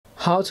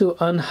How to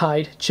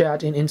unhide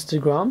chat in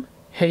Instagram.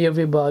 Hey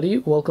everybody,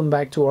 welcome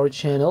back to our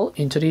channel.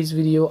 In today's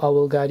video I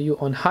will guide you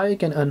on how you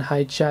can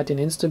unhide chat in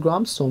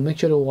Instagram, so make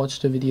sure to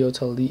watch the video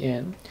till the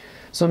end.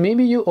 So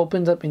maybe you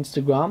opened up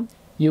Instagram,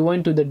 you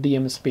went to the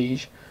DMs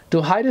page.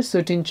 To hide a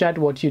certain chat,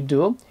 what you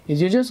do is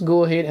you just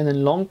go ahead and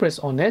then long press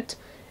on it,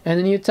 and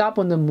then you tap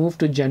on the move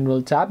to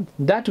general tab.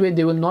 That way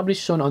they will not be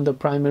shown on the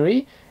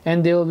primary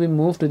and they will be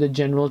moved to the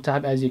general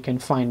tab as you can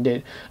find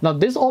it. Now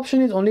this option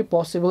is only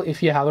possible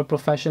if you have a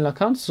professional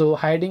account, so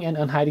hiding and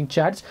unhiding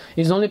chats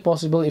is only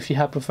possible if you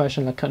have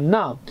professional account.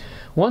 Now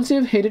once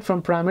you've hid it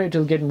from primary, it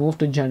will get moved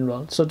to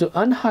general. So to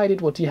unhide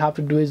it, what you have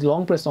to do is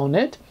long press on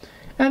it,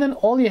 and then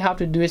all you have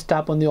to do is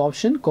tap on the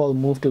option called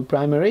move to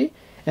primary,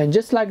 and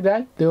just like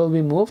that they will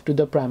be moved to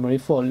the primary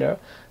folder.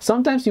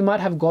 Sometimes you might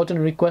have gotten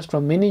requests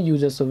from many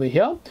users over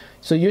here,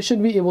 so you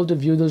should be able to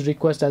view those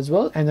requests as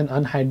well and then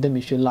unhide them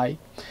if you like.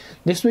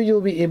 This way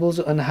you'll be able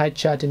to unhide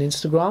chat in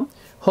Instagram.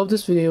 Hope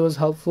this video was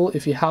helpful.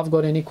 If you have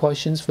got any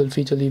questions, feel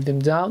free to leave them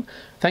down.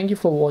 Thank you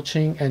for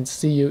watching and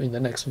see you in the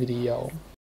next video.